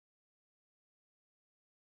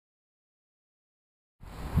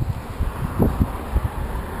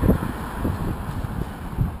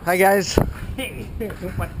Hi guys. Hey,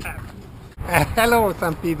 what's up? Hello,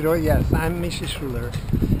 San Pedro. Yes, I'm Mishi Schueller,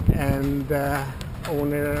 and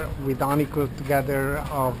owner with Anico together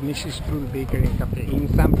of Mishi Schueller Bakery and Cafe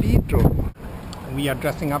in San Pedro. We are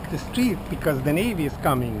dressing up the street because the Navy is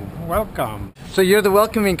coming. Welcome. So you're the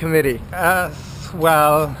welcoming committee.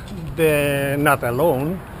 Well, not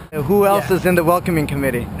alone. Who else is in the welcoming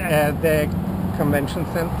committee? The convention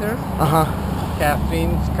center.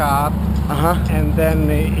 Catherine, Scott, and then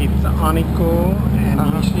it's Anico and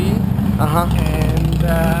Mishi, and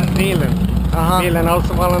Dylan. Dylan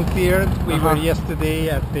also volunteered. We were yesterday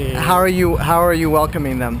at the... How are you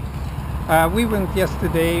welcoming them? We went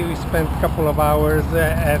yesterday. We spent a couple of hours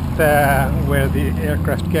at where the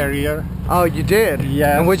aircraft carrier. Oh, you did?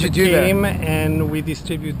 Yeah. And what'd you do there? Came and we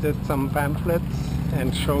distributed some pamphlets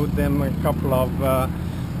and showed them a couple of,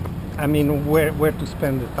 where to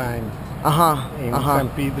spend the time. In San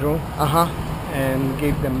Pedro, and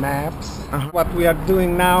gave them maps. What we are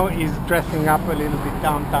doing now is dressing up a little bit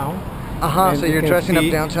downtown. So you're dressing up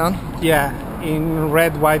downtown? Yeah, in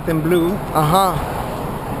red, white, and blue.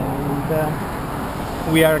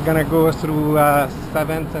 And we are gonna go through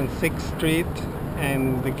 7th and 6th Street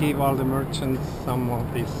and give all the merchants some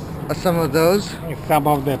of this. Some of those? Some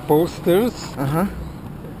of the posters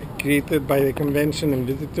created by the Convention and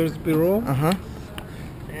Visitors Bureau.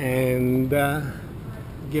 And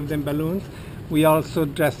give them balloons. We also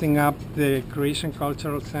dressing up the Croatian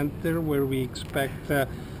Cultural Center, where we expect the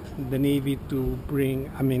Navy to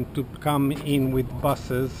to come in with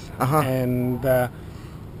buses and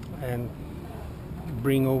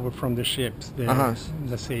bring over from the ships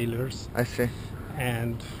the sailors. I see.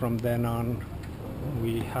 And from then on,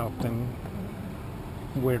 we help them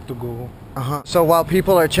where to go. So while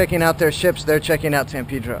people are checking out their ships, they're checking out San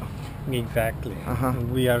Pedro. Exactly.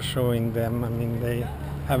 We are showing them. They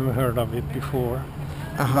haven't heard of it before.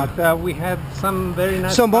 But we had some very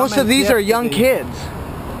nice. So most of these are young kids.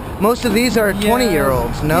 Most of these are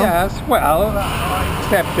 20-year-olds, no? Yes. Well,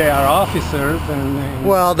 except they are officers and.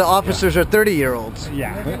 Well, the officers are 30-year-olds.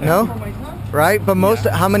 Yeah. No? Right? But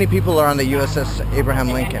how many people are on the USS Abraham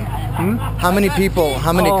Lincoln? How many people?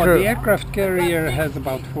 How many crew? The aircraft carrier has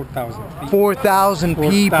about 4,000 people. 4,000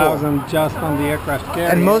 people. 4,000 just on the aircraft carrier.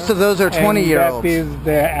 And most of those are 20-year-olds. That is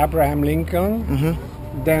the Abraham Lincoln.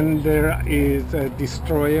 Then there is a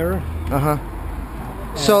destroyer.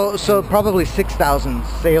 So probably 6,000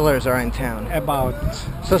 sailors are in town. About.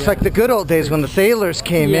 So it's like the good old days when the sailors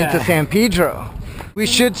came into San Pedro. We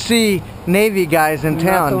should see Navy guys in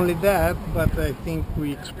town. Not only that, but I think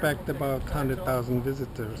we expect about 100,000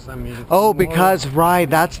 visitors. Because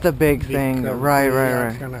that's the big thing.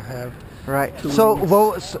 Right. Gonna have So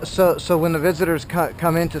when the visitors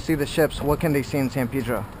come in to see the ships, what can they see in San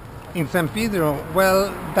Pedro? In San Pedro,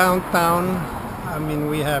 well, downtown,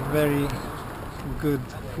 we have very good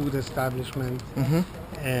food establishments,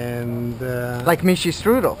 and like Mishi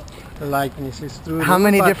Strudel. Like Mishi Strudel. How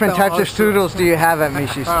many different types of strudels do you have at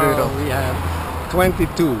Mishi Strudel? We have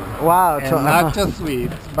 22. Wow. And not just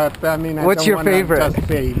sweets, but what's your favorite?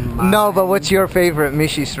 No, but what's your favorite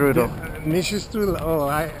Mishi Strudel? Mishi Strudel,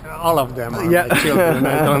 all of them are my children.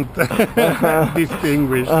 I don't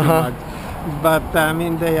distinguish too much. But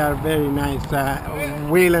they are very nice.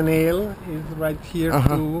 Whale and Ale is right here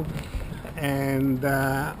too. And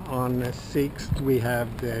on the 6th we have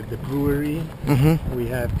the brewery. We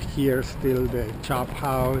have here still the chop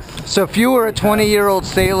house. So if you were a 20-year-old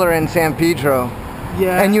sailor in San Pedro,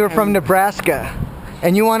 and you were from Nebraska,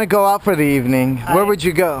 and you want to go out for the evening, where would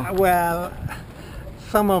you go? Well,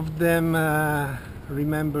 some of them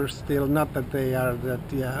remember still, not that they are that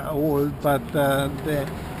old, but the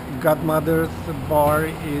Godmother's Bar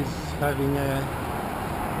is having a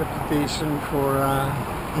reputation for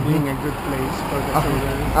being a good place for the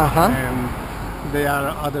sailors. And there are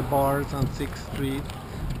other bars on 6th Street.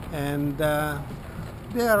 And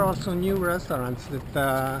there are also new restaurants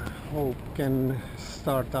that hope can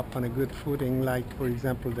start up on a good footing, like, for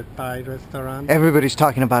example, the Thai restaurant. Everybody's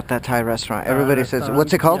talking about that Thai restaurant. Everybody says,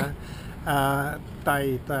 what's it called?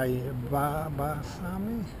 Thai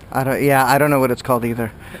Basami? I don't know what it's called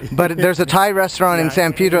either. But there's a Thai restaurant in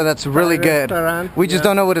San Pedro that's really good. We just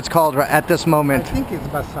don't know what it's called at this moment. I think it's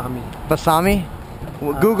Basami. Basami?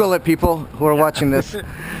 Google it, people who are watching this.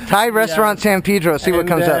 Thai restaurant San Pedro, see what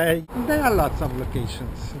comes up. There are lots of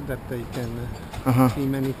locations that they can see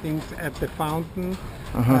many things. At the fountain,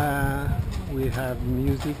 we have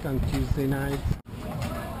music on Tuesday nights.